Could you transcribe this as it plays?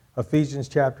Ephesians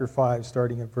chapter 5,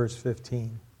 starting at verse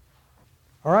 15.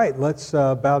 All right, let's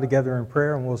bow together in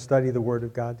prayer and we'll study the Word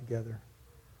of God together.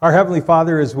 Our Heavenly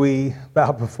Father, as we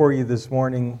bow before you this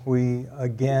morning, we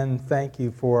again thank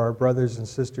you for our brothers and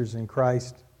sisters in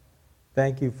Christ.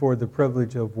 Thank you for the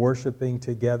privilege of worshiping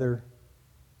together,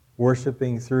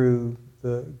 worshiping through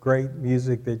the great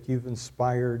music that you've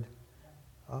inspired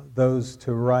those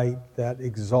to write that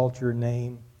exalt your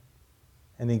name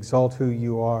and exalt who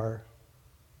you are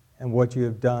and what you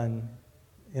have done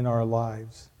in our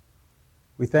lives.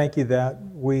 We thank you that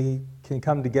we can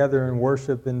come together and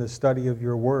worship in the study of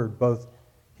your word, both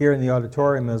here in the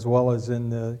auditorium as well as in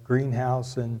the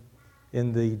greenhouse and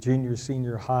in the junior,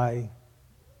 senior high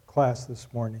class this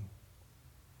morning,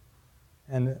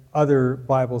 and other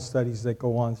Bible studies that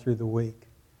go on through the week.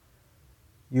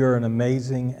 You're an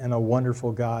amazing and a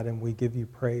wonderful God, and we give you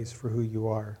praise for who you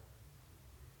are.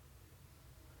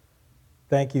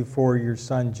 Thank you for your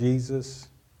Son, Jesus.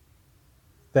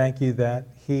 Thank you that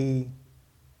he,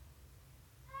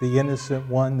 the innocent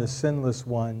one, the sinless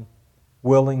one,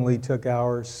 willingly took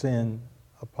our sin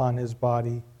upon his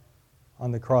body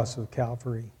on the cross of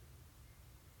Calvary.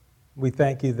 We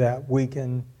thank you that we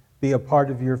can be a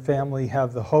part of your family,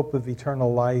 have the hope of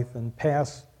eternal life, and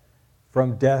pass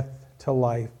from death to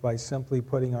life by simply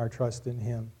putting our trust in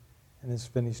him and his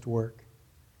finished work.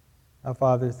 Now,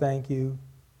 Father, thank you.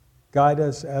 Guide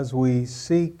us as we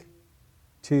seek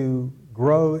to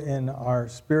grow in our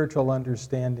spiritual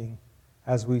understanding,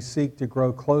 as we seek to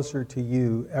grow closer to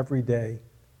you every day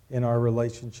in our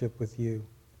relationship with you.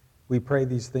 We pray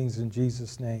these things in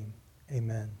Jesus' name.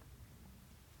 Amen.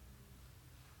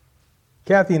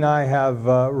 Kathy and I have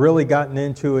really gotten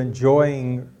into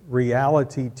enjoying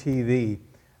reality TV.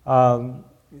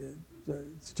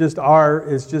 It's just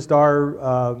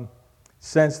our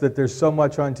sense that there's so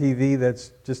much on TV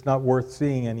that's just not worth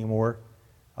seeing anymore,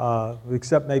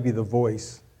 except maybe The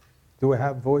Voice. Do we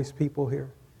have Voice people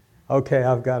here? Okay,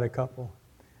 I've got a couple.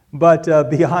 But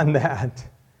beyond that,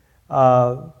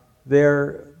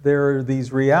 there are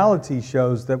these reality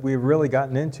shows that we've really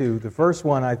gotten into. The first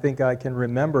one I think I can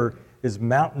remember is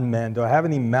Mountain Men. Do I have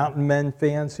any Mountain Men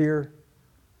fans here?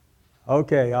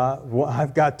 Okay,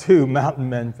 I've got two Mountain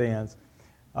Men fans.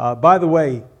 By the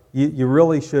way, you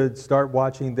really should start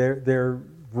watching. They're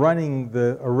running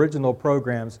the original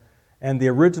programs, and the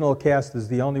original cast is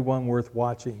the only one worth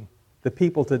watching. The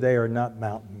people today are not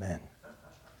Mountain Men.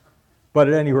 But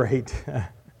at any rate,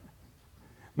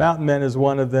 Mountain Men is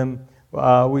one of them.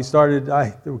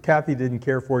 Kathy didn't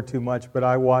care for it too much, but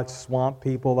I watched Swamp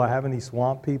People. Do I have any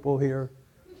Swamp People here?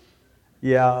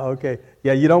 Yeah, okay.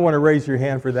 Yeah, you don't want to raise your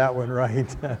hand for that one,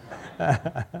 right?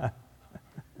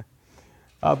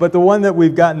 But the one that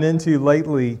we've gotten into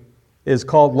lately is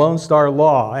called Lone Star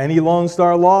Law. Any Lone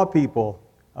Star Law people?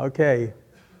 Okay.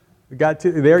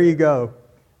 There you go.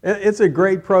 It's a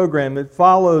great program. It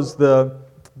follows the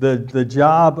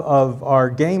job of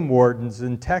our game wardens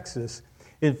in Texas.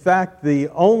 In fact, the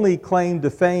only claim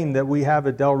to fame that we have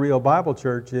at Del Rio Bible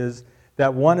Church is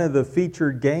that one of the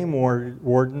featured game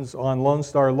wardens on Lone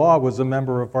Star Law was a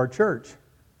member of our church.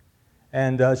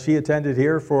 And she attended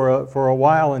here for a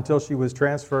while until she was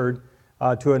transferred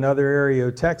to another area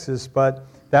of Texas, but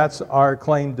that's our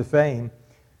claim to fame.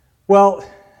 Well,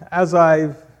 as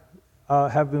I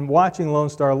have been watching Lone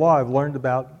Star Law, I've learned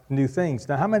about new things.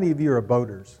 Now, how many of you are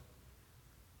boaters?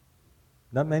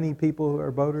 Not many people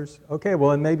are boaters? Okay,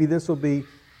 well, and maybe this will be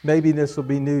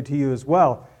new to you as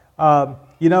well.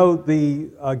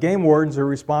 The game wardens are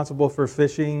responsible for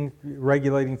fishing,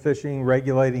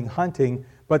 regulating hunting,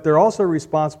 but they're also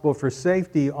responsible for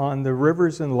safety on the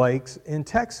rivers and lakes in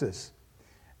Texas.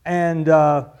 And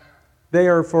they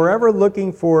are forever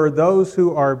looking for those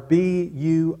who are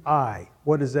BUI.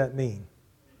 What does that mean?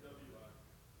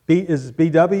 Is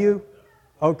BW?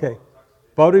 Okay.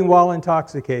 Boating while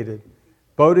intoxicated.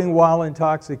 Boating while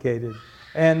intoxicated.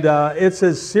 And it's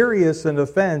as serious an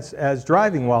offense as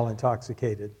driving while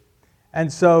intoxicated.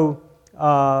 And so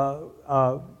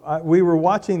we were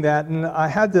watching that, and I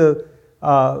had to,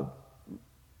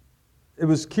 it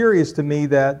was curious to me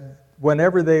that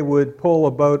whenever they would pull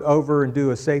a boat over and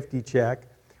do a safety check,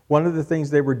 one of the things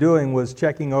they were doing was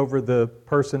checking over the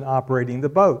person operating the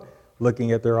boat,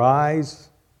 looking at their eyes,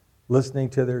 listening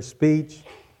to their speech,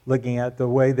 looking at the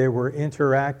way they were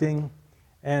interacting,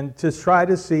 and to try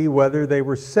to see whether they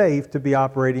were safe to be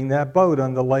operating that boat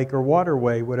on the lake or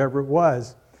waterway, whatever it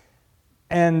was.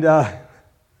 And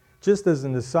just as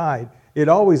an aside, it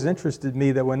always interested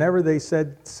me that whenever they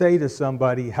say to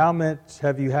somebody, how much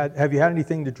have you had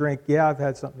anything to drink? Yeah, I've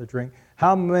had something to drink.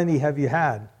 How many have you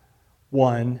had?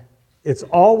 One. It's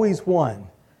always one.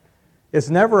 It's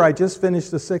never, I just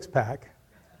finished a six-pack.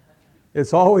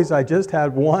 It's always, I just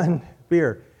had one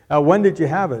beer. When did you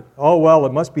have it? Oh, well,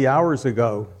 it must be hours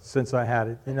ago since I had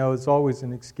it. It's always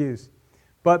an excuse.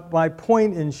 But my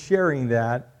point in sharing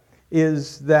that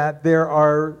is that there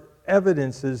are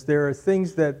evidences, there are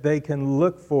things that they can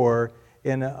look for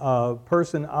in a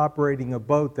person operating a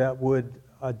boat that would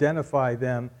identify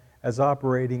them as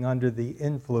operating under the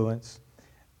influence.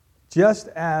 Just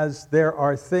as there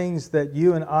are things that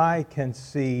you and I can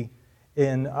see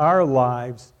in our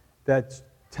lives that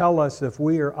tell us if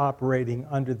we are operating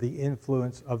under the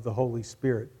influence of the Holy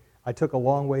Spirit. I took a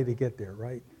long way to get there,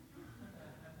 right?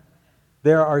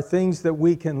 There are things that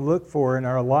we can look for in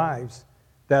our lives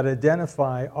that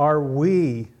identify, are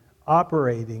we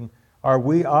operating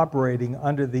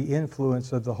under the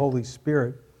influence of the Holy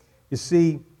Spirit? You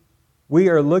see, we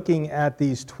are looking at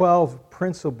these 12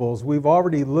 principles. We've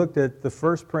already looked at the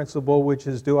first principle, which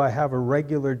is, do I have a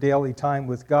regular daily time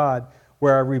with God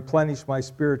where I replenish my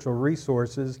spiritual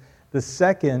resources? The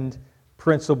second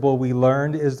principle we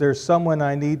learned is, there's someone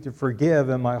I need to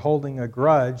forgive. Am I holding a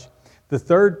grudge? The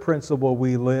third principle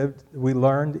we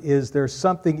learned is, there's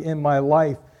something in my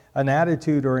life, an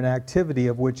attitude or an activity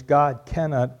of which God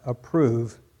cannot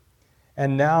approve.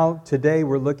 And now, today,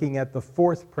 we're looking at the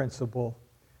fourth principle.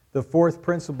 The fourth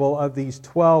principle of these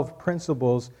 12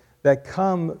 principles that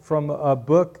come from a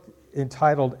book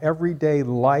entitled Everyday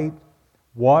Light,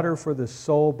 Water for the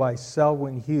Soul by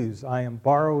Selwyn Hughes. I am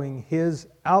borrowing his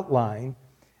outline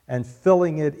and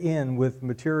filling it in with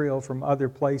material from other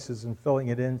places and filling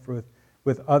it in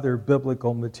with other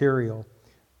biblical material.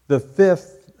 The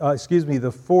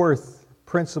fourth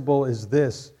principle is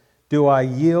this: do I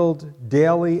yield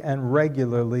daily and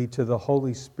regularly to the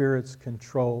Holy Spirit's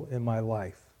control in my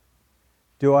life?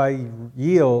 Do I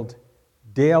yield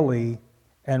daily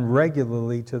and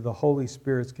regularly to the Holy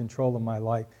Spirit's control in my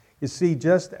life? You see,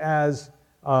 just as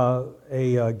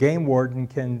a game warden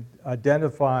can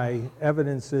identify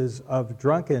evidences of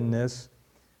drunkenness,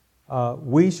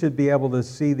 we should be able to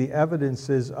see the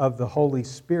evidences of the Holy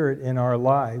Spirit in our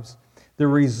lives. The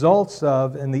results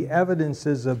of and the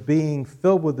evidences of being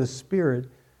filled with the Spirit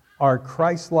are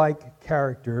Christ-like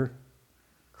character.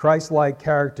 Christ-like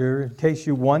character, in case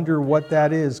you wonder what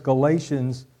that is,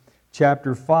 Galatians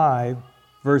chapter 5,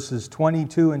 verses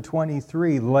 22 and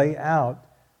 23 lay out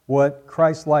what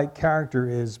Christ-like character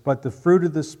is. But the fruit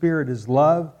of the Spirit is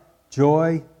love,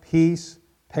 joy, peace,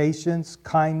 patience,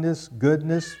 kindness,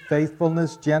 goodness,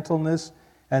 faithfulness, gentleness,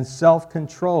 and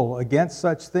self-control. Against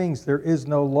such things there is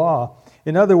no law.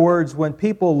 In other words, when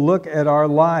people look at our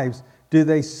lives, do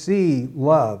they see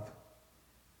love?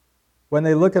 When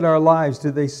they look at our lives,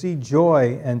 do they see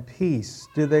joy and peace?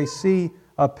 Do they see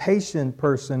a patient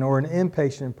person or an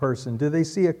impatient person? Do they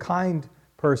see a kind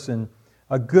person,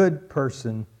 a good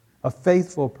person, a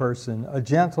faithful person, a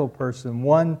gentle person,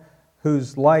 one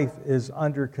whose life is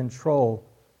under control?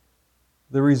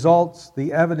 The results,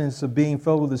 the evidence of being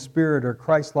filled with the Spirit are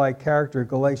Christ-like character,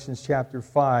 Galatians chapter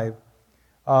 5.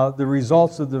 The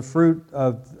results of the fruit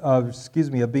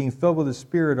of being filled with the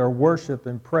Spirit are worship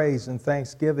and praise and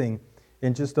thanksgiving.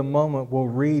 In just a moment, we'll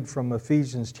read from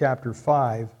Ephesians chapter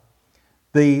 5.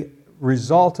 The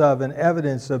result of and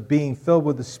evidence of being filled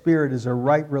with the Spirit is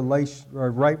right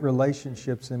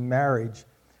relationships in marriage,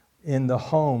 in the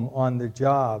home, on the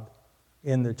job,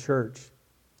 in the church.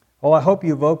 Well, I hope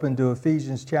you've opened to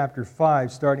Ephesians chapter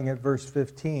 5, starting at verse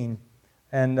 15.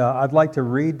 And I'd like to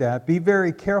read that. Be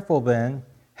very careful then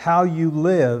how you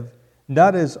live,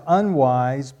 not as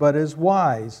unwise, but as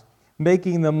wise,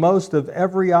 making the most of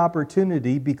every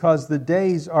opportunity, because the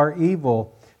days are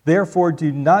evil. Therefore,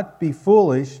 do not be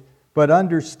foolish, but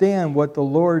understand what the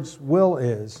Lord's will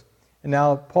is. And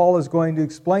now, Paul is going to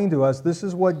explain to us, this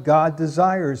is what God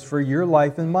desires for your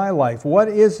life and my life. What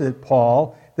is it,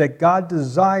 Paul, that God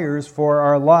desires for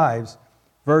our lives?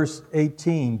 Verse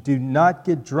 18, do not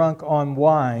get drunk on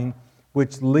wine,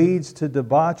 which leads to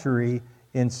debauchery.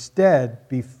 Instead,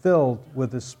 be filled with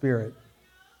the Spirit.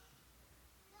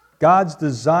 God's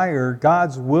desire,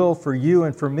 God's will for you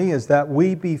and for me is that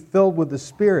we be filled with the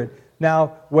Spirit.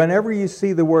 Now, whenever you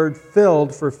see the word filled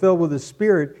with the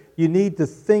Spirit, you need to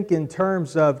think in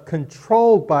terms of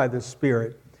controlled by the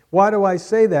Spirit. Why do I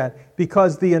say that?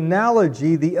 Because the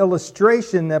analogy, the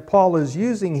illustration that Paul is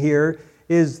using here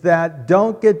is that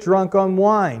don't get drunk on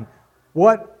wine.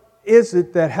 What is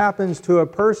it that happens to a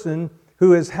person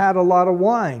who has had a lot of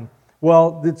wine?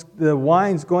 Well, the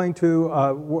wine's going to,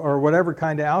 or whatever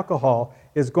kind of alcohol,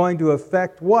 is going to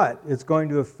affect what? It's going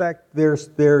to affect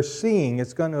their seeing.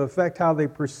 It's going to affect how they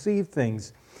perceive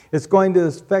things. It's going to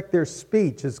affect their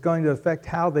speech. It's going to affect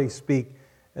how they speak.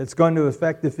 It's going to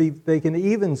affect if they can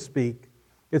even speak.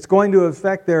 It's going to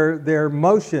affect their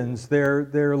motions,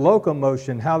 their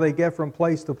locomotion, how they get from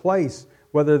place to place,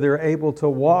 whether they're able to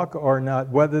walk or not,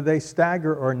 whether they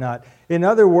stagger or not. In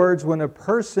other words, when a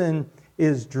person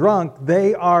is drunk,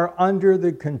 they are under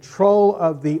the control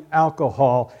of the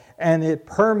alcohol, and it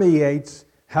permeates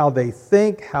how they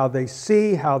think, how they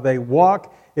see, how they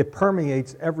walk. It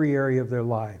permeates every area of their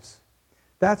lives.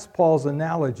 That's Paul's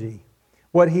analogy.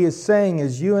 What he is saying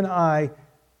is you and I,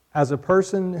 as a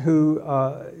person who,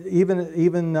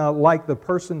 even like the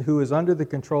person who is under the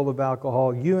control of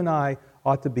alcohol, you and I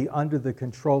ought to be under the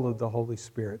control of the Holy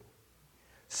Spirit.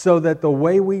 So that the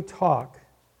way we talk,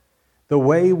 the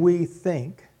way we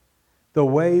think, the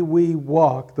way we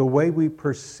walk, the way we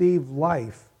perceive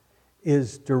life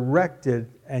is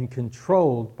directed and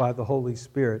controlled by the Holy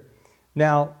Spirit.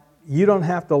 Now, you don't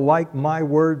have to like my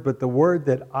word, but the word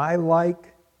that I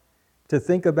like to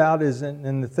think about is,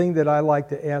 and the thing that I like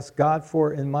to ask God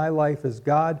for in my life is,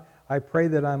 God, I pray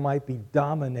that I might be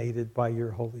dominated by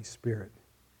your Holy Spirit.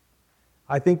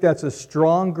 I think that's a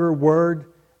stronger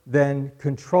word than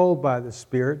controlled by the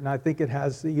Spirit, and I think it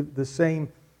has the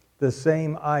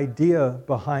same idea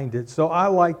behind it. So I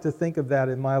like to think of that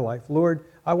in my life. Lord,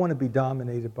 I want to be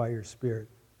dominated by your Spirit.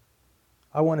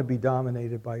 I want to be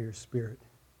dominated by your Spirit.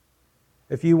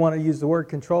 If you want to use the word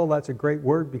control, that's a great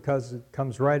word because it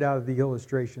comes right out of the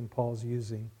illustration Paul's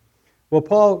using. Well,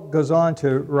 Paul goes on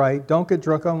to write, don't get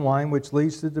drunk on wine, which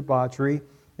leads to debauchery.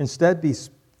 Instead, be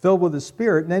filled with the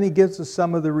Spirit. And then he gives us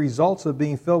some of the results of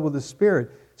being filled with the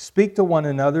Spirit. Speak to one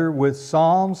another with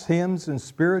psalms, hymns, and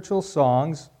spiritual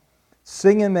songs.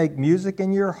 Sing and make music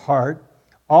in your heart,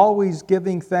 always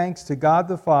giving thanks to God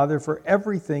the Father for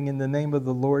everything in the name of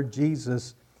the Lord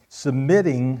Jesus,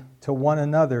 submitting to one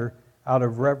another out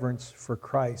of reverence for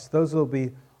Christ. Those will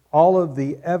be all of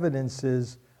the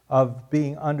evidences of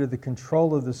being under the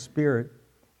control of the Spirit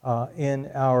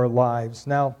in our lives.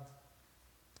 Now,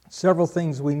 several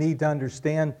things we need to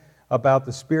understand about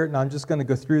the Spirit, and I'm just going to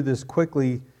go through this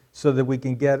quickly so that we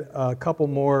can get a couple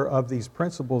more of these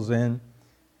principles in.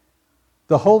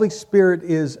 The Holy Spirit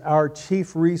is our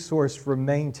chief resource for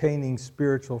maintaining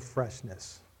spiritual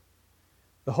freshness.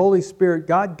 The Holy Spirit,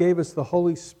 God gave us the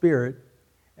Holy Spirit,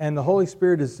 and the Holy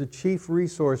Spirit is the chief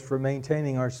resource for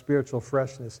maintaining our spiritual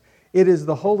freshness. It is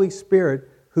the Holy Spirit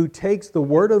who takes the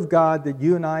Word of God that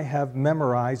you and I have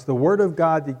memorized, the Word of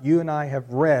God that you and I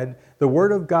have read, the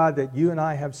Word of God that you and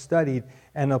I have studied,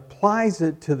 and applies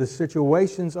it to the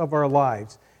situations of our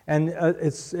lives. And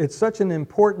it's such an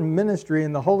important ministry,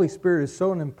 and the Holy Spirit is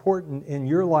so important in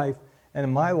your life and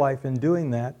in my life in doing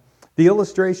that. The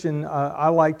illustration I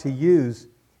like to use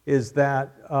is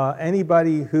that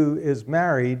anybody who is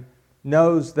married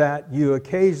knows that you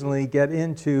occasionally get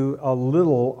into a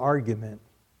little argument,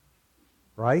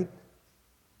 right?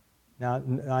 Now,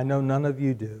 I know none of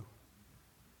you do.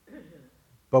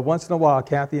 But once in a while,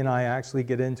 Kathy and I actually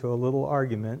get into a little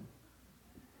argument.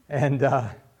 And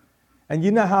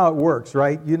you know how it works,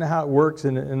 right? You know how it works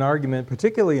in an argument,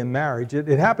 particularly in marriage. It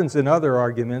happens in other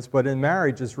arguments, but in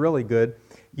marriage it's really good.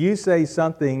 You say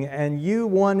something and you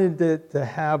wanted it to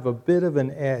have a bit of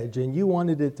an edge and you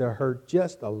wanted it to hurt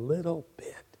just a little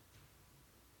bit.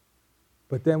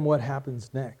 But then what happens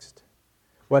next?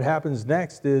 What happens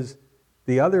next is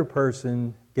the other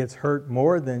person gets hurt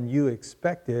more than you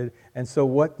expected, and so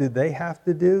what do they have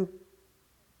to do?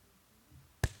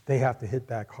 They have to hit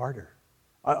back harder.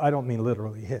 I don't mean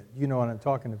literally hit. You know what I'm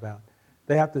talking about.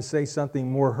 They have to say something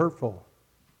more hurtful.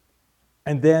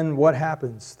 And then what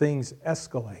happens? Things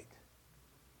escalate.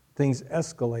 Things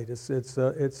escalate.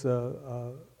 It's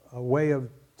a way of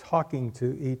talking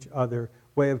to each other,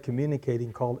 way of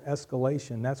communicating called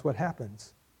escalation. That's what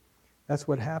happens. That's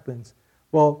what happens.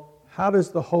 Well, how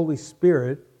does the Holy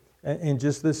Spirit, in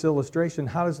just this illustration,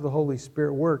 how does the Holy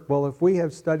Spirit work? Well, if we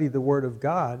have studied the Word of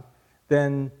God,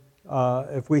 then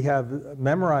if we have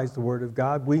memorized the Word of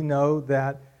God, we know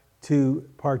that to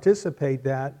participate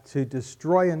that, to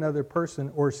destroy another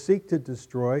person or seek to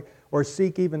destroy or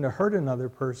seek even to hurt another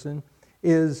person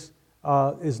is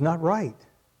not right.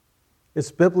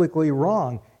 It's biblically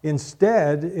wrong.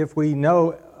 Instead, if we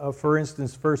know, for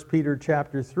instance, 1 Peter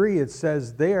chapter 3, it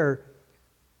says there,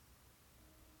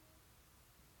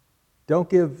 don't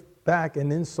give back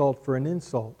an insult for an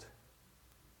insult.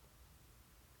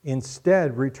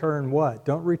 Instead, return what?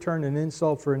 Don't return an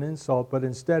insult for an insult, but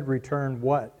instead return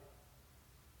what?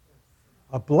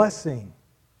 A blessing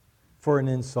for an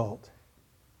insult.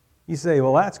 You say,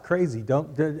 well, that's crazy.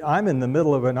 I'm in the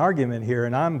middle of an argument here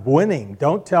and I'm winning.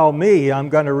 Don't tell me I'm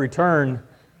going to return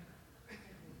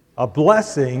a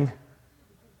blessing.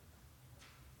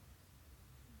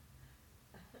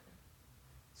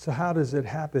 So how does it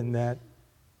happen that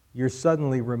you're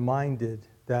suddenly reminded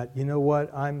that, you know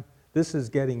what, this is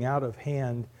getting out of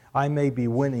hand. I may be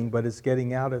winning, but it's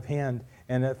getting out of hand.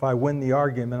 And if I win the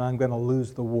argument, I'm going to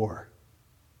lose the war.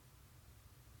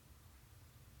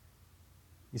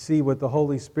 You see, what the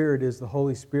Holy Spirit is, the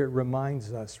Holy Spirit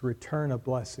reminds us, return a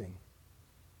blessing.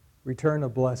 Return a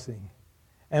blessing.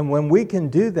 And when we can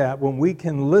do that, when we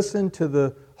can listen to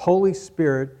the Holy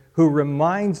Spirit who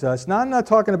reminds us, now I'm not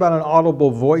talking about an audible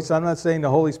voice. I'm not saying the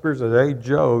Holy Spirit says, hey,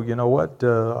 Joe, you know what?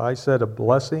 I said a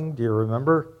blessing. Do you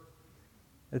remember?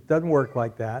 It doesn't work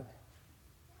like that.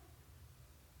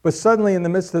 But suddenly in the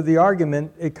midst of the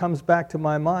argument, it comes back to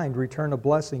my mind, return a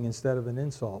blessing instead of an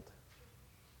insult.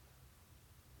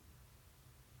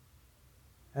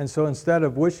 And so instead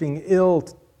of wishing ill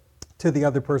to the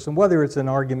other person, whether it's an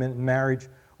argument in marriage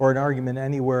or an argument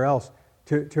anywhere else,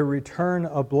 to return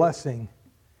a blessing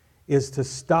is to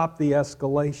stop the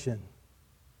escalation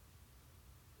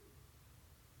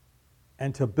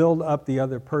and to build up the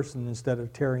other person instead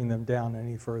of tearing them down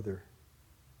any further.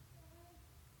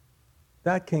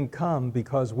 That can come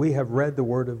because we have read the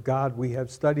Word of God, we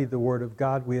have studied the Word of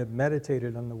God, we have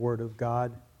meditated on the Word of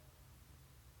God.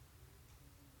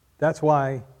 That's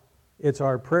why it's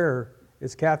our prayer.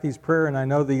 It's Kathy's prayer, and I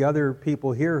know the other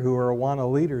people here who are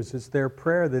Awana leaders, it's their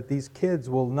prayer that these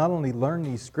kids will not only learn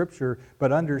these scripture,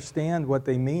 but understand what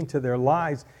they mean to their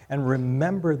lives and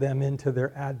remember them into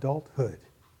their adulthood.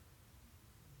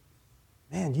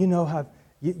 Man, you know how,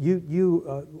 you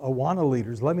Awana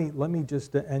leaders, let me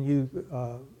just, and you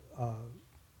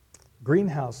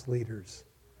greenhouse leaders,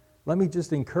 let me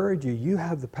just encourage you, you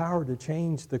have the power to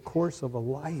change the course of a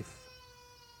life.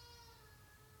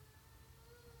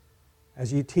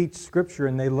 As you teach Scripture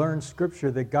and they learn Scripture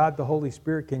that God the Holy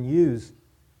Spirit can use,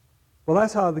 well,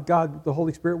 that's how God the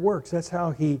Holy Spirit works. That's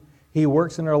how He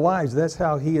works in our lives. That's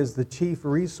how He is the chief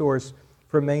resource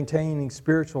for maintaining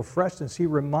spiritual freshness. He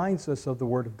reminds us of the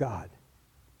Word of God.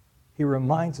 He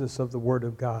reminds us of the Word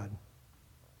of God.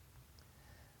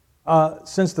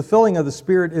 Since the filling of the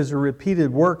Spirit is a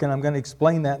repeated work, and I'm going to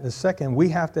explain that in a second, we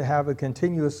have to have a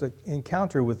continuous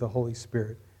encounter with the Holy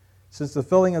Spirit. Since the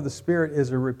filling of the Spirit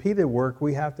is a repeated work,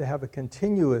 we have to have a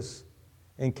continuous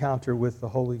encounter with the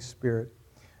Holy Spirit.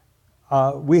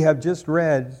 We have just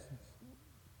read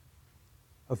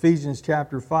Ephesians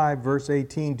chapter 5, verse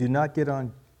 18, do not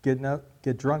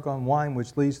get drunk on wine,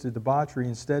 which leads to debauchery.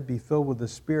 Instead, be filled with the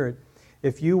Spirit.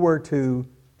 If you were to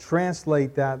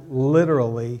translate that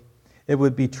literally, it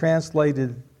would be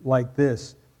translated like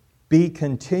this: be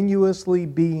continuously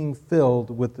being filled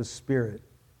with the Spirit.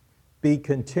 Be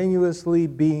continuously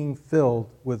being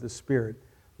filled with the Spirit.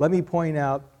 Let me point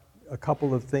out a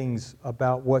couple of things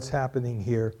about what's happening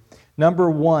here.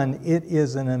 Number one, it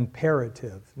is an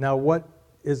imperative. Now, what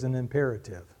is an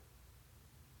imperative?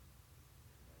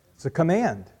 It's a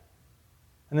command.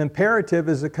 An imperative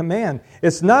is a command.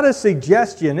 It's not a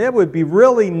suggestion. It would be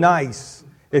really nice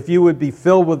if you would be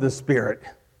filled with the Spirit.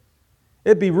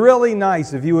 It'd be really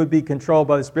nice if you would be controlled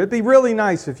by the Spirit. It'd be really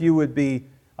nice if you would be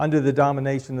under the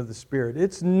domination of the Spirit.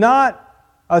 It's not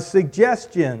a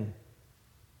suggestion.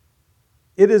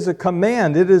 It is a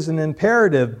command. It is an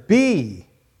imperative. Be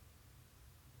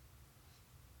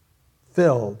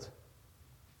filled.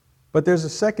 But there's a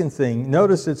second thing.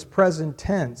 Notice it's present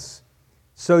tense.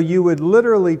 So you would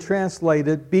literally translate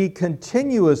it, be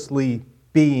continuously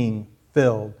being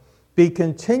filled. Be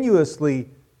continuously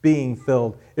being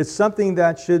filled. It's something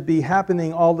that should be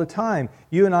happening all the time.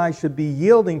 You and I should be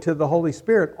yielding to the Holy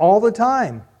Spirit all the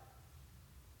time.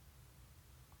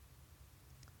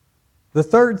 The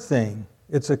third thing,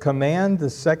 it's a command.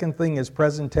 The second thing is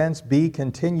present tense, be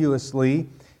continuously.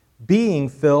 Being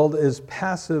filled is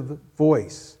passive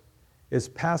voice. It's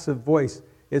passive voice.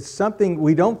 It's something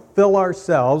we don't fill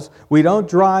ourselves. We don't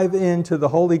drive into the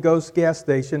Holy Ghost gas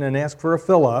station and ask for a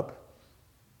fill-up.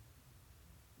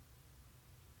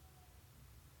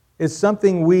 It's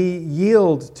something we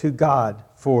yield to God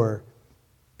for.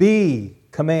 Be,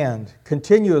 command,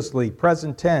 continuously,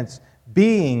 present tense,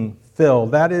 being filled.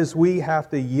 That is, we have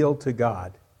to yield to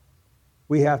God.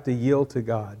 We have to yield to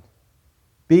God.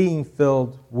 Being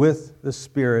filled with the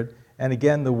Spirit. And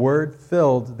again, the word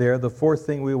filled there, the fourth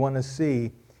thing we want to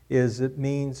see is it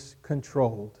means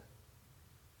controlled.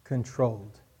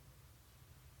 Controlled.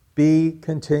 Be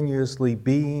continuously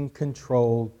being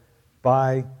controlled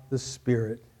by the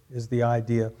Spirit is the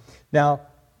idea. Now,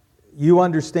 you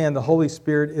understand the Holy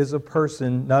Spirit is a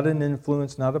person, not an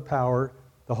influence, not a power.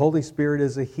 The Holy Spirit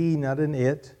is a He, not an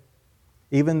it.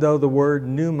 Even though the word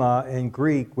pneuma in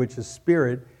Greek, which is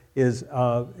spirit, is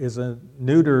a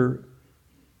neuter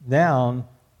noun,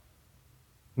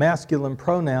 masculine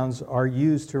pronouns are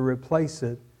used to replace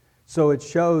it. So it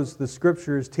shows the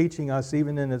Scripture is teaching us,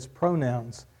 even in its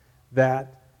pronouns,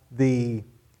 that the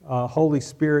Holy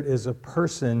Spirit is a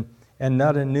person and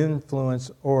not an influence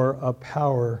or a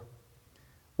power.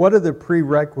 What are the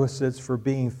prerequisites for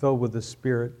being filled with the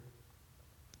Spirit?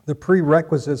 The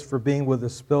prerequisites for being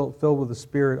filled with the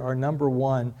Spirit are, number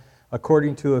one,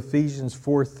 according to Ephesians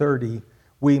 4:30,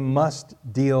 we must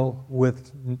deal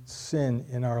with sin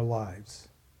in our lives.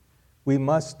 We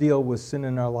must deal with sin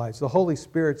in our lives. The Holy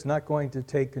Spirit's not going to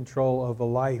take control of a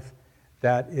life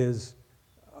that is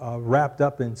wrapped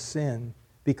up in sin,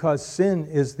 because sin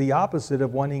is the opposite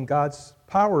of wanting God's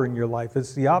power in your life.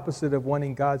 It's the opposite of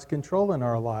wanting God's control in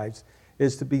our lives,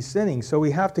 is to be sinning. So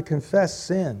we have to confess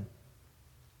sin.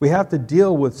 We have to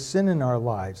deal with sin in our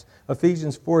lives.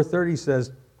 Ephesians 4:30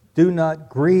 says, do not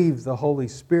grieve the Holy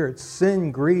Spirit.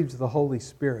 Sin grieves the Holy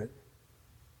Spirit.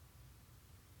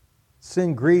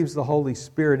 Sin grieves the Holy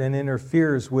Spirit and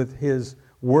interferes with His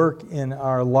work in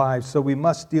our lives. So we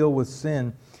must deal with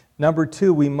sin. Number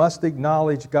two, we must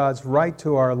acknowledge God's right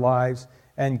to our lives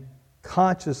and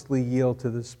consciously yield to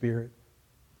the Spirit.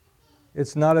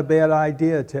 It's not a bad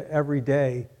idea to every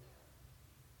day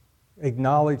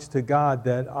acknowledge to God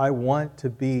that I want to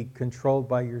be controlled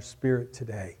by your Spirit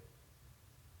today.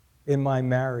 In my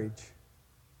marriage,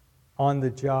 on the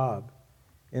job,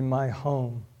 in my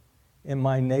home, in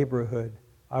my neighborhood,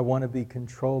 I want to be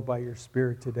controlled by your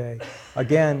Spirit today.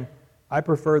 Again, I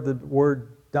prefer the word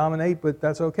dominate, but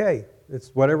that's okay. It's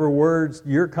whatever words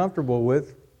you're comfortable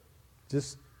with,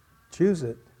 just choose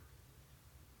it.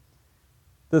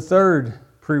 The third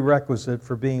prerequisite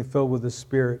for being filled with the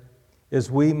Spirit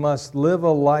is we must live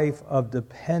a life of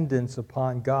dependence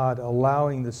upon God,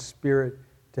 allowing the Spirit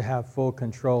to have full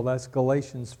control. That's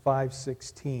Galatians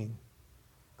 5:16.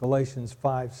 Galatians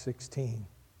 5:16.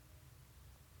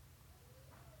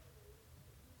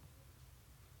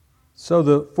 So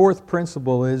the fourth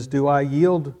principle is, do I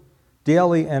yield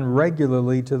daily and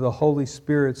regularly to the Holy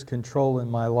Spirit's control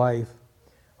in my life?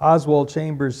 Oswald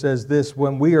Chambers says this,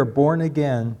 when we are born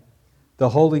again, the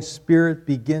Holy Spirit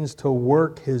begins to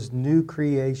work His new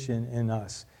creation in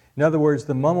us. In other words,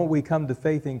 the moment we come to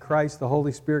faith in Christ, the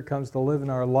Holy Spirit comes to live in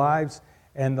our lives,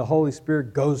 and the Holy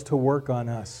Spirit goes to work on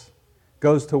us,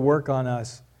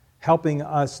 helping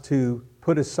us to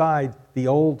put aside the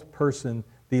old person,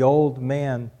 the old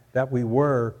man that we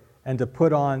were, and to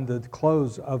put on the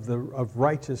clothes of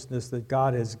righteousness that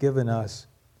God has given us.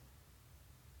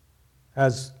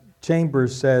 As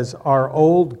Chambers says, our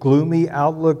old gloomy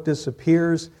outlook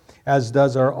disappears, as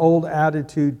does our old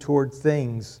attitude toward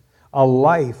things. A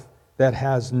life that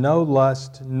has no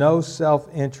lust, no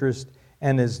self-interest,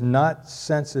 and is not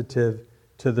sensitive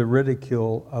to the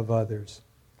ridicule of others.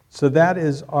 So that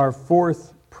is our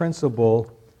fourth principle.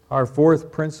 Our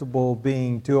fourth principle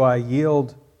being, do I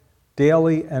yield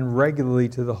daily and regularly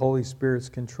to the Holy Spirit's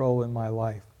control in my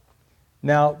life?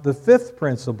 Now, the fifth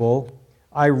principle,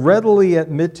 I readily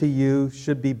admit to you,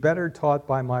 should be better taught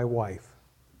by my wife.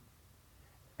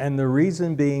 And the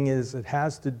reason being is it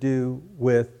has to do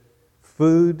with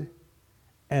food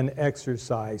and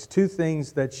exercise, two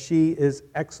things that she is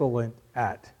excellent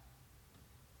at.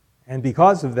 And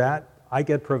because of that, I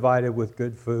get provided with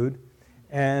good food,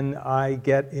 and I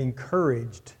get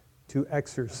encouraged to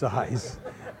exercise.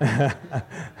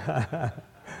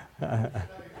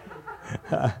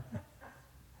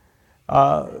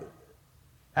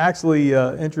 Actually,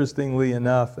 interestingly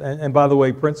enough, and by the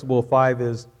way, principle 5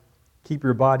 is keep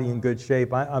your body in good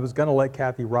shape. I was going to let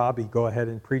Kathy Robbie go ahead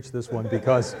and preach this one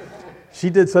because she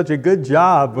did such a good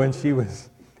job when she was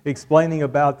explaining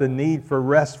about the need for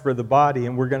rest for the body,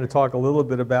 and we're going to talk a little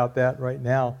bit about that right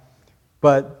now.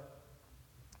 But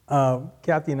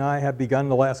Kathy and I have begun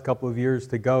the last couple of years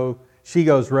to go. She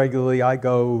goes regularly, I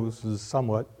go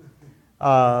somewhat,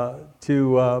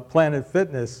 to Planet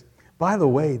Fitness. By the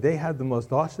way, they had the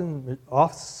most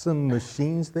awesome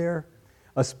machines there,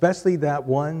 especially that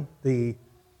one, the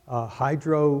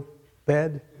hydro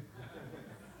bed.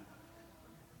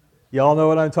 Y'all know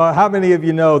what I'm talking about? How many of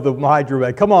you know the hydro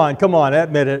bed? Come on,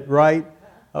 admit it, right?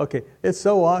 Okay, it's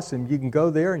so awesome. You can go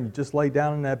there and you just lay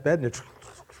down in that bed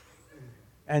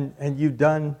and you've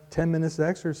done 10 minutes of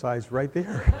exercise right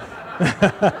there.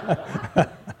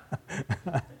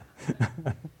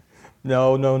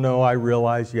 No, I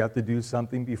realize you have to do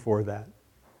something before that.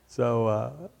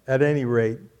 So at any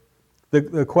rate,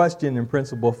 the question in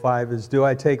Principle 5 is, do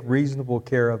I take reasonable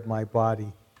care of my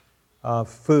body,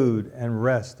 food and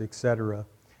rest, etc.?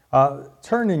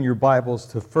 Turn in your Bibles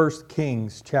to 1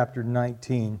 Kings chapter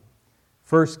 19.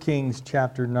 1 Kings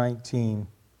chapter 19.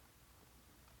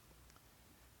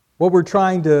 What we're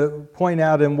trying to point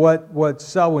out, and what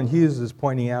Selwyn Hughes is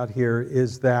pointing out here,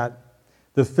 is that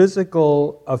the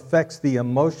physical affects the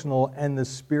emotional and the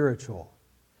spiritual.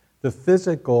 The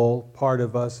physical part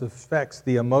of us affects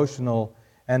the emotional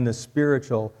and the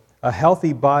spiritual. A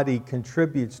healthy body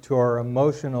contributes to our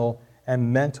emotional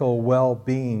and mental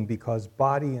well-being because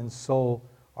body and soul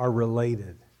are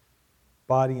related.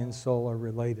 Body and soul are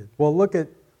related. Well, look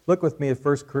with me at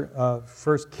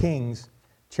 1 Kings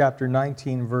chapter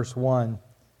 19, verse 1.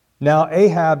 Now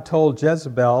Ahab told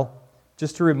Jezebel,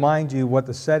 just to remind you what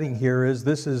the setting here is,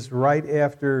 this is right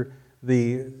after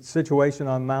the situation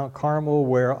on Mount Carmel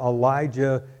where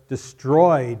Elijah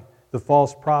destroyed the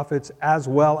false prophets as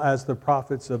well as the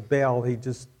prophets of Baal. He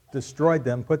just destroyed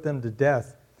them, put them to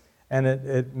death, and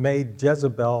it made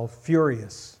Jezebel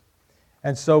furious.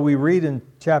 And so we read in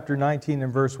chapter 19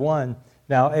 and verse 1,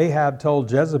 now Ahab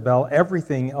told Jezebel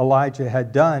everything Elijah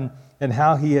had done and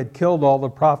how he had killed all the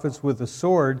prophets with the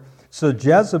sword. So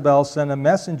Jezebel sent a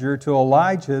messenger to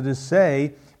Elijah to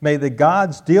say, may the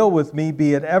gods deal with me,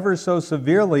 be it ever so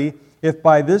severely, if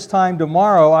by this time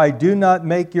tomorrow I do not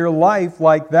make your life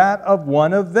like that of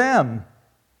one of them.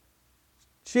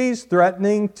 She's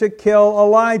threatening to kill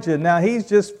Elijah. Now he's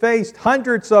just faced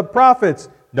hundreds of prophets.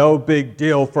 No big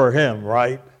deal for him,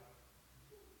 right,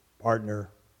 partner?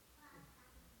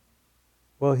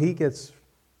 Well, he gets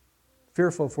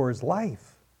fearful for his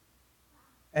life,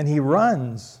 and he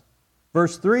runs.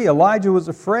 Verse 3, Elijah was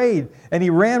afraid, and he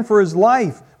ran for his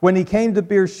life. When he came to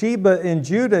Beersheba in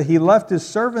Judah, he left his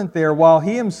servant there, while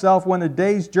he himself went a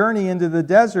day's journey into the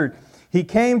desert. He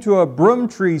came to a broom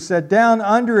tree, sat down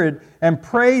under it, and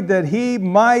prayed that he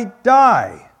might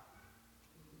die.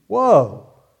 Whoa.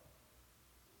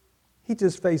 He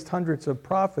just faced hundreds of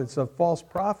prophets, of false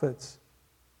prophets,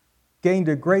 gained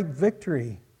a great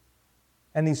victory.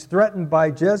 And he's threatened by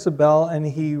Jezebel, and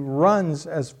he runs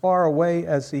as far away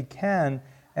as he can,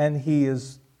 and he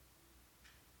is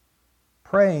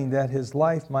praying that his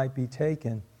life might be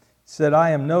taken. He said,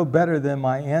 I am no better than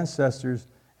my ancestors.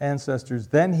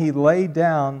 Then he lay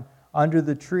down under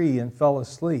the tree and fell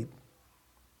asleep.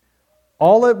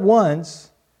 All at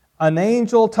once, an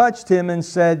angel touched him and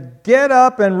said, get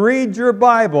up and read your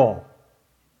Bible.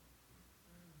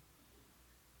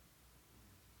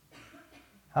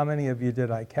 How many of you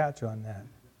did I catch on that?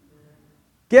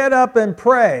 Get up and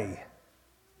pray.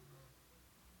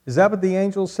 Is that what the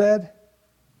angel said?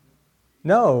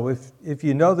 No, if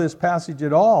you know this passage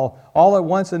at all at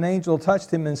once an angel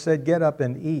touched him and said, get up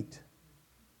and eat.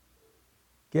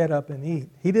 Get up and eat.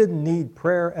 He didn't need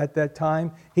prayer at that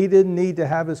time. He didn't need to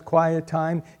have his quiet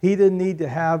time. He didn't need to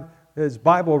have his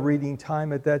Bible reading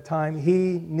time at that time.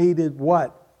 He needed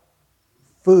what?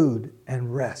 Food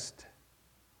and rest.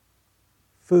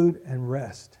 Food and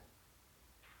rest.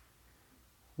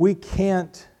 We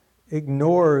can't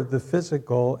ignore the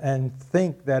physical and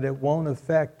think that it won't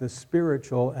affect the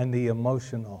spiritual and the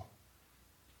emotional.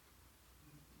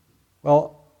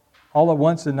 Well, all at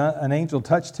once an angel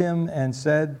touched him and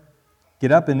said,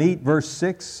 get up and eat. Verse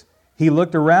 6, he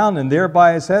looked around, and there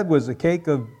by his head was a cake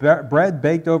of bread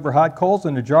baked over hot coals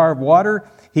and a jar of water.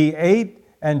 He ate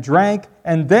and drank,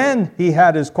 and then he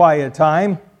had his quiet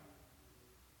time.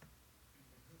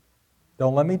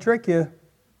 Don't let me trick you.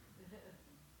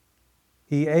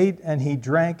 He ate and he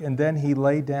drank, and then he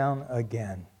lay down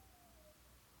again.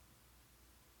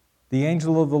 The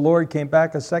angel of the Lord came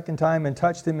back a second time and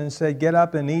touched him and said, get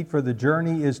up and eat, for the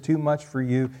journey is too much for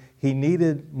you. He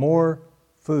needed more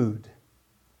food.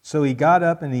 So he got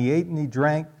up and he ate and he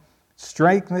drank.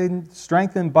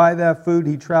 Strengthened by that food,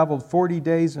 he traveled 40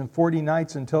 days and 40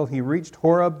 nights until he reached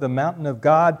Horeb, the mountain of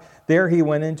God. There he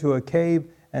went into a cave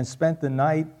and spent the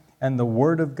night, and the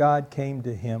word of God came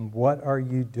to him. What are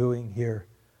you doing here,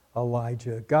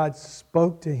 Elijah? God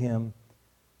spoke to him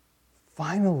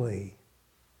finally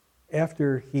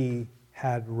after he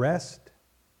had rest,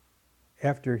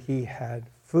 after he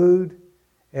had food,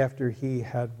 after he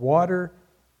had water,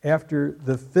 after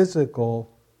the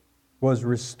physical was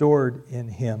restored in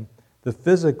him. The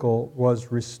physical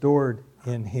was restored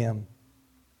in him.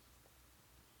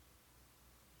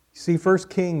 See, 1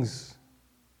 Kings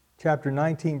chapter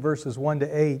 19, verses 1 to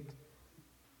 8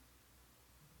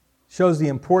 shows the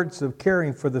importance of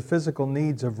caring for the physical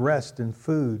needs of rest and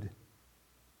food.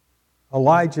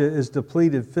 Elijah is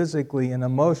depleted physically and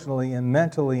emotionally and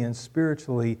mentally and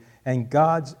spiritually, and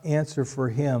God's answer for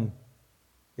him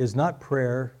is not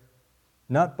prayer,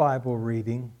 not Bible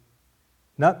reading,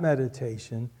 not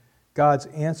meditation. God's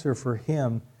answer for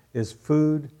him is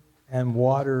food and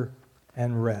water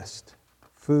and rest.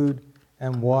 Food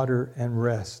and water and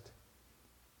rest.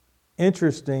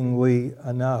 Interestingly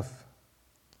enough,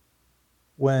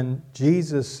 when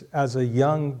Jesus as a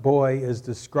young boy is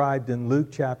described in Luke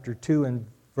chapter 2 and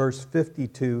verse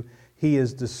 52, he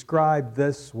is described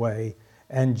this way: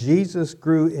 "And Jesus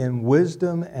grew in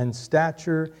wisdom and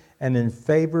stature and in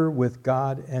favor with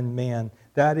God and man."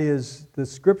 That is, the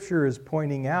scripture is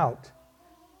pointing out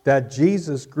that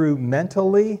Jesus grew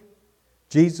mentally,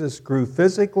 Jesus grew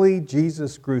physically,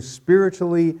 Jesus grew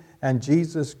spiritually, and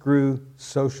Jesus grew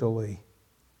socially.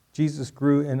 Jesus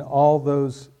grew in all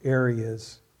those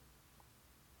areas.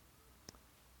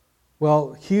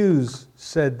 Well, Hughes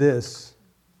said this: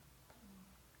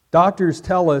 "Doctors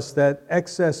tell us that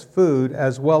excess food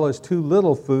as well as too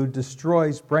little food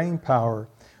destroys brain power.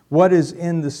 What is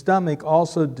in the stomach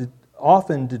also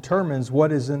often determines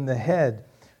what is in the head.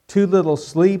 Too little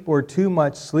sleep or too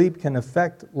much sleep can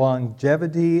affect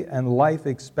longevity and life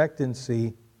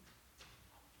expectancy."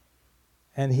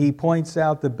 And he points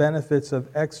out the benefits of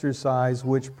exercise,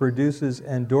 which produces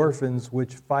endorphins,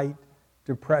 which fight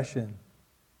depression.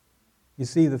 You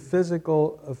see, the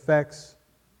physical affects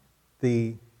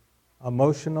the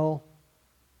emotional,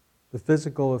 the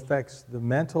physical affects the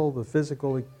mental, the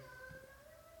physical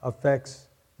affects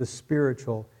the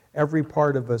spiritual. Every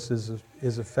part of us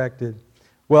is affected.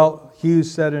 Well, Hughes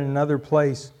said in another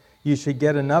place, "You should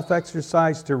get enough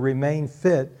exercise to remain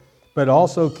fit, but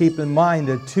also keep in mind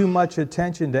that too much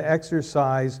attention to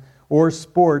exercise or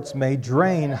sports may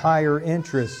drain higher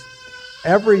interests.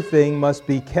 Everything must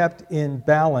be kept in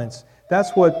balance."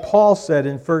 That's what Paul said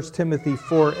in 1 Timothy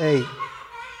 4:8.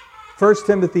 1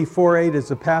 Timothy 4:8 is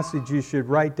a passage you should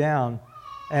write down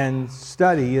and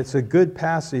study. It's a good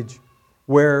passage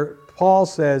where Paul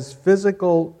says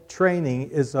physical training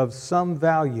is of some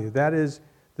value. That is,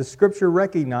 the scripture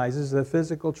recognizes that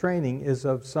physical training is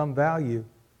of some value.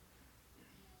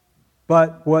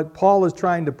 But what Paul is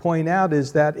trying to point out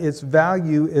is that its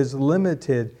value is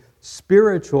limited.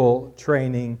 Spiritual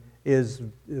training is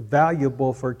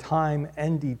valuable for time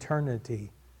and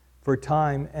eternity. For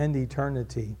time and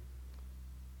eternity.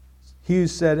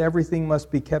 Hughes said everything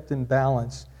must be kept in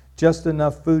balance. Just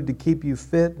enough food to keep you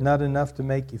fit, not enough to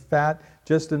make you fat.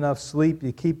 Just enough sleep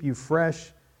to keep you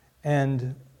fresh,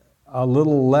 and a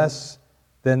little less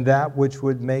than that which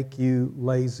would make you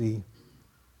lazy.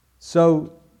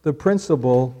 So the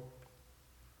principle,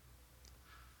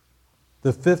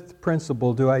 the fifth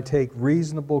principle, do I take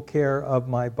reasonable care of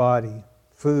my body,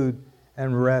 food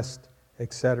and rest,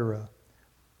 etc.?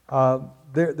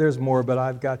 There's more, but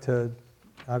I've got to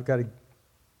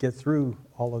get through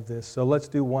all of this. So let's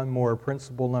do one more,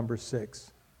 principle number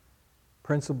 6.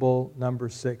 Principle number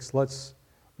 6. Let's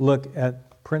look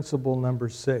at principle number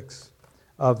 6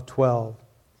 of 12.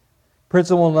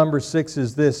 Principle number 6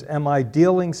 is this: am I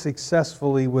dealing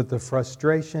successfully with the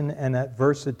frustration and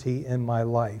adversity in my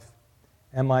life?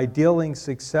 Am I dealing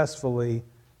successfully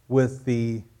with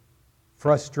the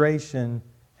frustration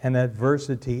and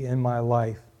adversity in my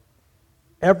life?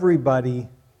 Everybody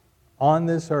on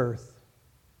this earth,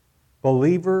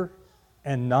 believer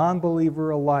and non-believer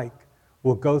alike,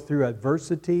 will go through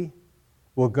adversity,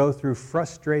 will go through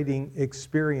frustrating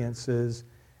experiences,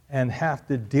 and have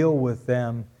to deal with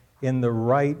them in the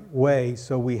right way.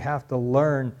 So we have to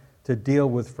learn to deal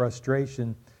with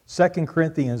frustration. 2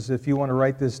 Corinthians, if you want to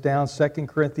write this down, 2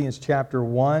 Corinthians chapter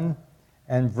 1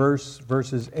 and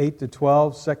verses 8 to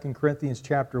 12. 2 Corinthians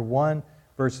chapter 1,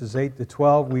 verses 8 to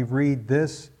 12, we read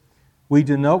this: "We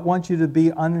do not want you to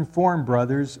be uninformed,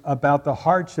 brothers, about the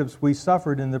hardships we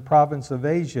suffered in the province of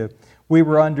Asia. We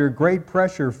were under great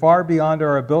pressure, far beyond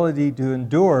our ability to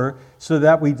endure, so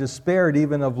that we despaired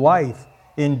even of life.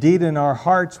 Indeed, in our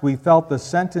hearts we felt the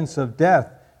sentence of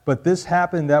death. But this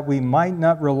happened that we might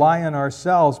not rely on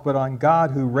ourselves, but on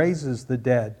God who raises the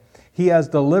dead. He has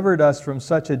delivered us from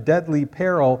such a deadly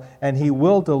peril, and He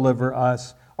will deliver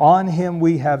us. On Him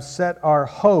we have set our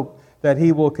hope, that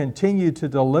He will continue to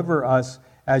deliver us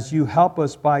as you help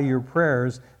us by your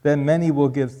prayers. Then many will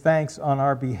give thanks on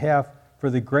our behalf for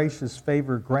the gracious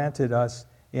favor granted us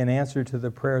in answer to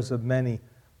the prayers of many."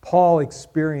 Paul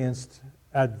experienced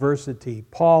adversity.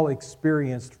 Paul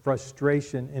experienced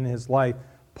frustration in his life.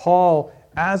 Paul,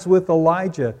 as with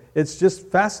Elijah, it's just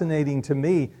fascinating to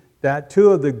me that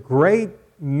two of the great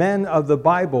men of the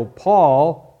Bible,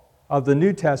 Paul of the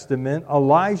New Testament,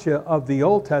 Elijah of the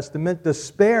Old Testament,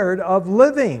 despaired of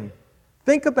living.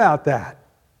 Think about that.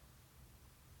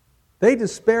 They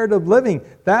despaired of living.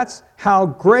 That's how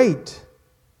great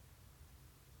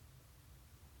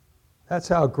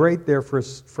their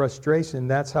frustration,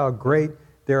 that's how great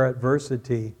their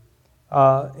adversity.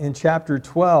 In chapter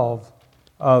 12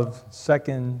 of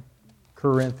 2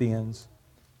 Corinthians,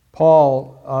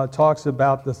 Paul talks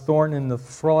about the thorn in the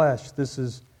flesh. This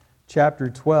is chapter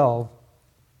 12,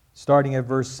 starting at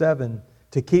verse 7.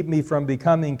 To keep me from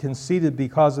becoming conceited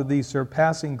because of these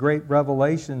surpassing great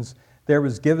revelations, there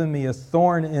was given me a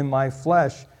thorn in my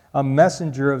flesh, a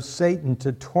messenger of Satan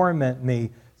to torment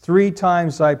me. 3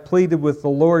 times I pleaded with the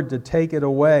Lord to take it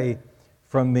away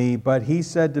from me, but he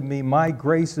said to me, my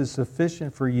grace is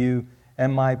sufficient for you,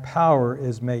 and my power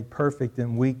is made perfect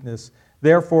in weakness.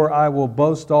 Therefore I will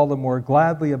boast all the more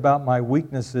gladly about my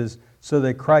weaknesses, so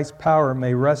that Christ's power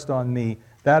may rest on me.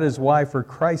 That is why, for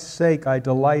Christ's sake, I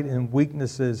delight in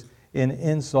weaknesses, in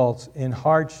insults, in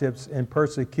hardships, in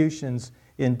persecutions,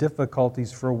 in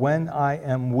difficulties. For when I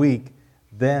am weak,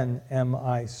 then am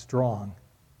I strong.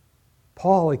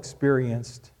 Paul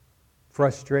experienced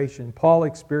frustration. Paul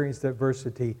experienced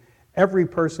adversity. Every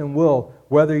person will,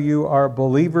 whether you are a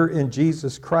believer in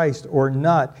Jesus Christ or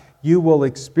not, you will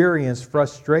experience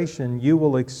frustration. You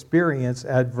will experience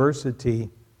adversity.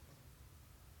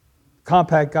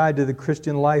 Compact Guide to the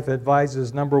Christian Life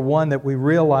advises, number 1, that we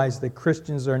realize that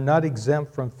Christians are not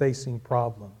exempt from facing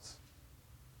problems.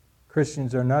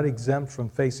 Christians are not exempt from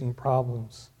facing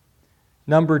problems.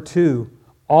 Number 2,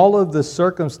 all of the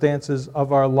circumstances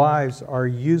of our lives are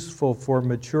useful for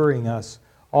maturing us.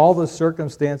 All the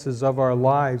circumstances of our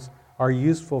lives are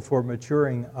useful for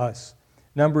maturing us.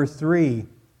 Number 3,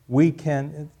 we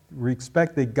can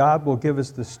expect that God will give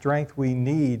us the strength we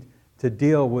need to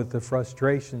deal with the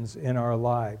frustrations in our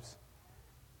lives.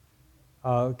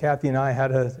 Kathy and I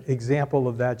had an example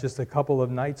of that just a couple of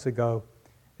nights ago.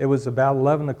 It was about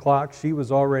 11 o'clock. She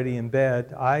was already in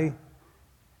bed. I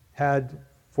had,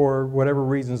 for whatever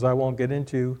reasons I won't get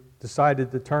into,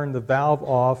 decided to turn the valve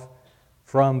off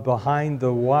from behind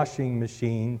the washing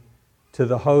machine to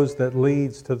the hose that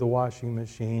leads to the washing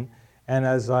machine. And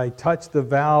as I touched the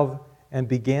valve and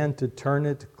began to turn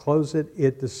it, to close it,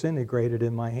 it disintegrated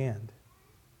in my hand.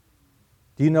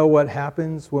 Do you know what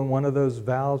happens when one of those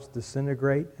valves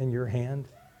disintegrate in your hand?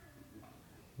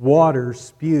 Water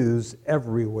spews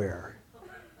everywhere.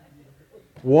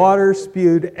 Water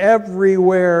spewed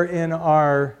everywhere in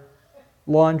our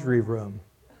laundry room.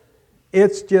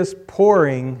 It's just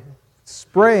pouring,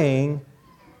 spraying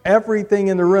everything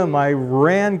in the room. I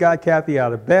ran, got Kathy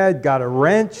out of bed, got a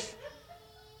wrench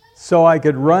so I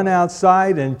could run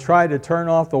outside and try to turn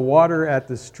off the water at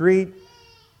the street.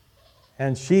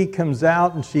 And she comes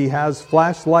out and she has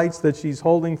flashlights that she's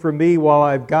holding for me while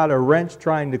I've got a wrench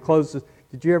trying to close this.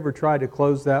 Did you ever try to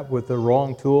close that with the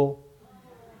wrong tool?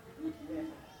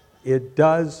 It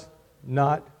does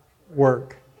not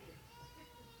work.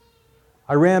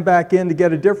 I ran back in to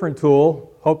get a different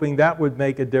tool, hoping that would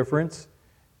make a difference,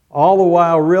 all the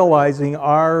while realizing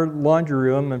our laundry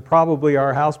room, and probably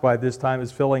our house by this time,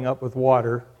 is filling up with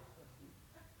water.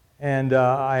 And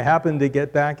I happened to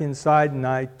get back inside, and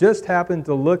I just happened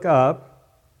to look up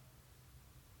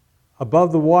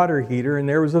above the water heater, and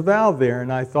there was a valve there.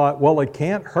 And I thought, well, it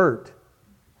can't hurt.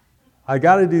 I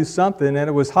got to do something, and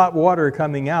it was hot water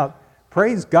coming out.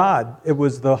 Praise God, it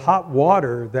was the hot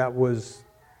water that was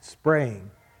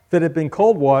spraying. If it had been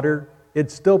cold water,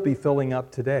 it'd still be filling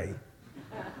up today.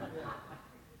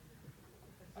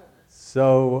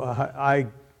 So I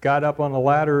got up on a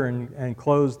ladder and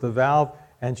closed the valve.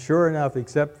 And sure enough,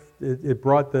 except it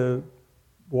brought the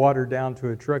water down to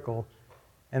a trickle.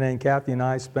 And then Kathy and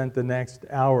I spent the next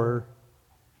hour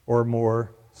or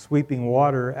more sweeping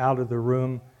water out of the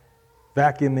room,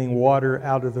 vacuuming water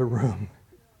out of the room,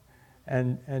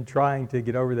 and trying to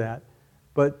get over that.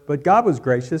 But God was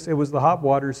gracious. It was the hot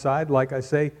water side. Like I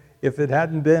say, if it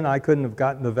hadn't been, I couldn't have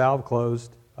gotten the valve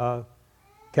closed.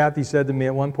 Kathy said to me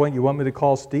at one point, "You want me to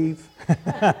call Steve?"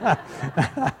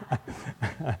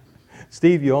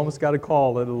 Steve, you almost got a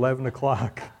call at 11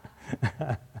 o'clock.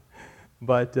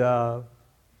 But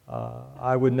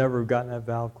I would never have gotten that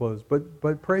valve closed.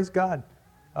 But praise God.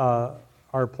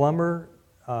 Our plumber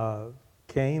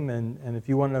came, and if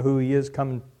you want to know who he is,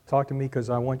 come and talk to me because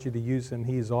I want you to use him.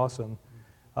 He's awesome.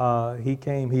 He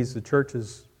came. He's the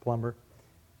church's plumber.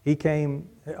 He came,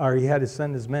 or he had to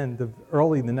send his men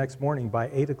early the next morning by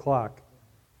 8 o'clock.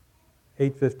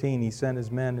 8:15, he sent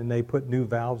his men, and they put new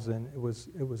valves in. It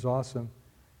was awesome.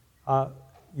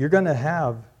 You're going to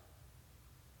have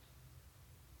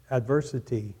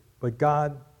adversity, but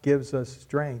God gives us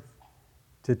strength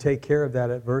to take care of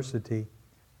that adversity.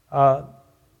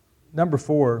 Number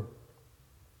 4,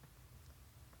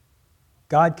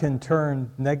 God can turn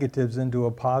negatives into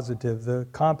a positive. The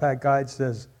Compact Guide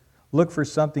says, look for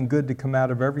something good to come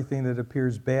out of everything that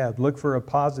appears bad. Look for a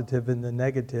positive in the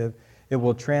negative. It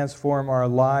will transform our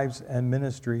lives and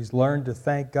ministries. Learn to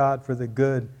thank God for the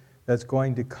good that's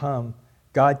going to come.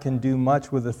 God can do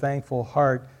much with a thankful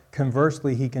heart.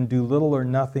 Conversely, He can do little or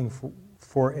nothing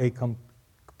for a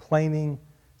complaining,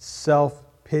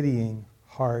 self-pitying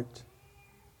heart.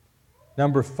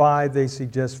 Number 5, they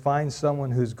suggest find someone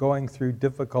who's going through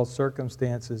difficult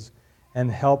circumstances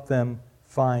and help them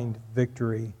find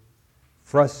victory.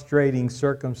 Frustrating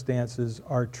circumstances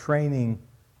are training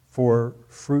for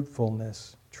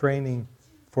fruitfulness. Training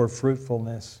for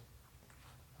fruitfulness.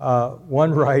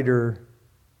 One writer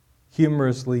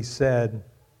humorously said,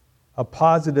 "A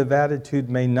positive attitude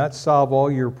may not solve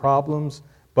all your problems,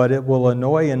 but it will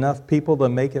annoy enough people to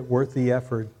make it worth the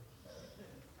effort."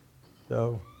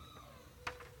 So,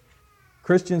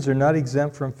 Christians are not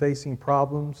exempt from facing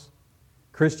problems.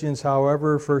 Christians,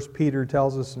 however, 1 Peter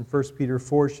tells us in 1 Peter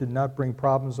 4, should not bring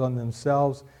problems on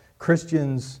themselves.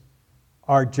 Christians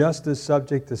are just as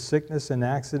subject to sickness and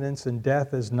accidents and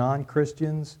death as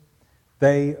non-Christians.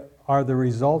 They are the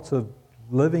results of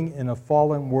living in a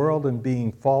fallen world and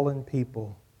being fallen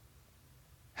people.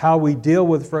 How we deal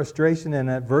with frustration and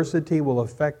adversity will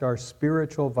affect our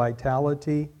spiritual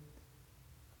vitality.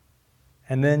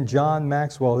 And then John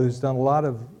Maxwell, who's done a lot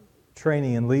of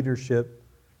training in leadership,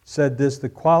 said this: the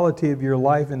quality of your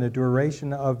life and the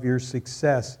duration of your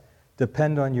success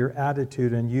depend on your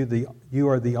attitude, and you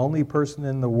are the only person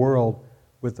in the world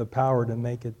with the power to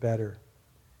make it better.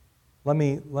 Let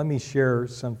me share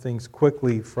some things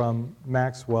quickly from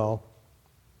Maxwell,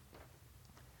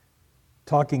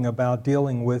 talking about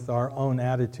dealing with our own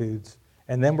attitudes,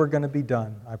 and then we're going to be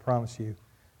done, I promise you.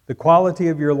 The quality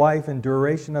of your life and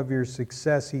duration of your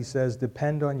success, he says,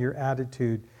 depend on your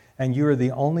attitude, and you are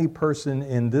the only person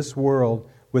in this world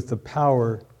with the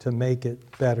power to make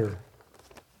it better.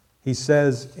 He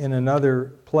says in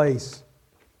another place,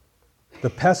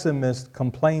 the pessimist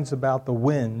complains about the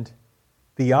wind,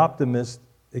 the optimist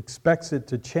expects it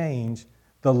to change,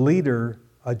 the leader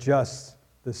adjusts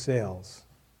the sails.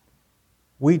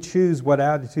 We choose what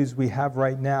attitudes we have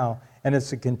right now, and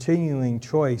it's a continuing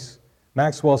choice.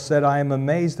 Maxwell said, "I am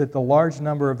amazed at the large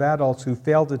number of adults who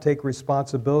fail to take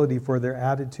responsibility for their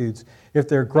attitudes. If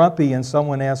they're grumpy and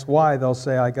someone asks why, they'll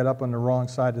say, 'I got up on the wrong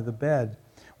side of the bed.'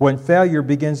 When failure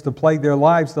begins to plague their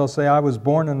lives, they'll say, 'I was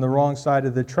born on the wrong side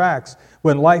of the tracks.'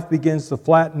 When life begins to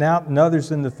flatten out and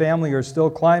others in the family are still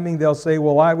climbing, they'll say,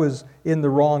 'Well, I was in the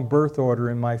wrong birth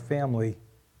order in my family.'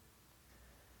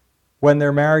 When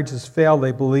their marriages fail,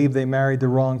 they believe they married the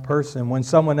wrong person. When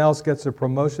someone else gets a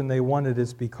promotion they wanted,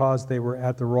 it's because they were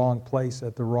at the wrong place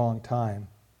at the wrong time."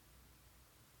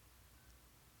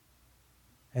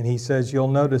 And he says, you'll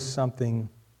notice something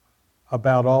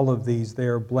about all of these. They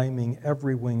are blaming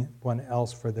everyone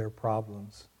else for their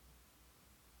problems.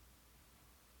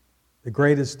 The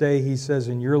greatest day, he says,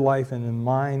 in your life and in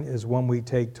mine is when we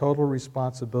take total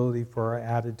responsibility for our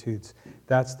attitudes.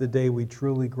 That's the day we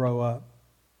truly grow up.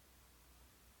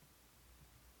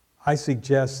 I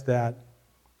suggest that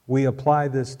we apply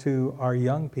this to our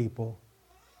young people,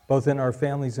 both in our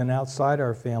families and outside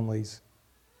our families.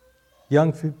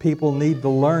 Young people need to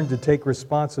learn to take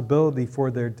responsibility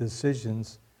for their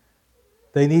decisions.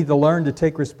 They need to learn to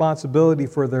take responsibility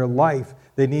for their life.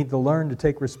 They need to learn to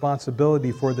take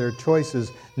responsibility for their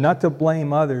choices, not to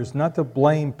blame others, not to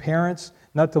blame parents,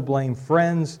 not to blame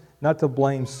friends, not to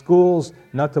blame schools,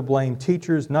 not to blame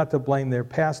teachers, not to blame their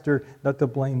pastor, not to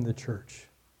blame the church,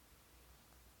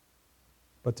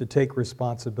 but to take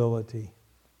responsibility.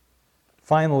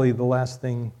 Finally, the last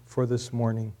thing for this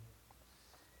morning.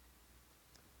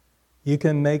 You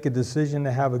can make a decision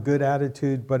to have a good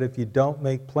attitude, but if you don't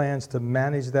make plans to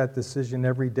manage that decision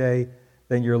every day,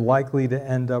 then you're likely to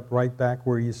end up right back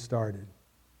where you started.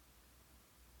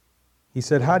 He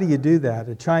said, how do you do that?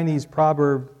 A Chinese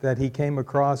proverb that he came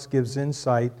across gives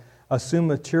insight.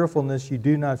 Assume a cheerfulness you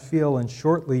do not feel, and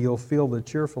shortly you'll feel the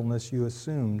cheerfulness you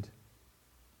assumed.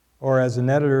 Or as an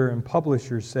editor and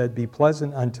publisher said, be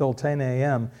pleasant until 10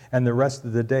 a.m. and the rest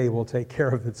of the day will take care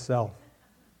of itself.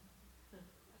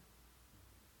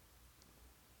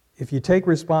 If you take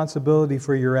responsibility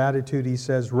for your attitude, he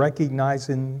says,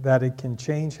 recognizing that it can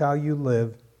change how you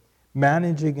live,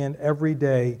 managing it every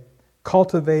day,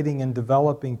 cultivating and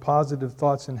developing positive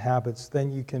thoughts and habits,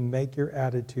 then you can make your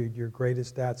attitude your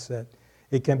greatest asset.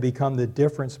 It can become the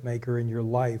difference maker in your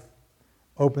life,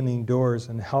 opening doors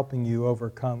and helping you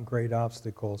overcome great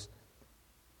obstacles.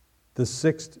 The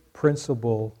sixth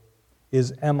principle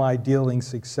is, am I dealing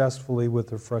successfully with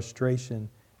the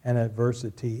frustration and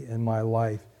adversity in my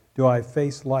life? Do I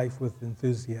face life with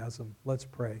enthusiasm? Let's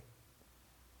pray.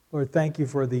 Lord, thank you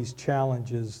for these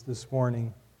challenges this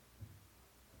morning.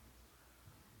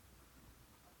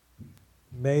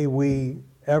 May we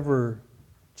ever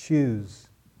choose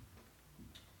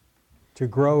to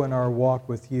grow in our walk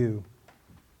with you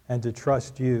and to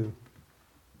trust you.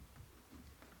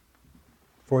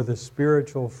 for the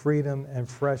spiritual freedom and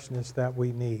freshness that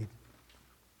we need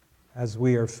as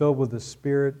we are filled with the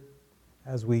Spirit,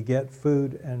 as we get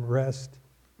food and rest,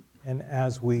 and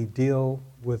as we deal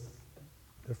with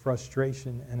the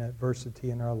frustration and adversity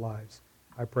in our lives.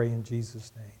 I pray in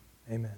Jesus' name. Amen.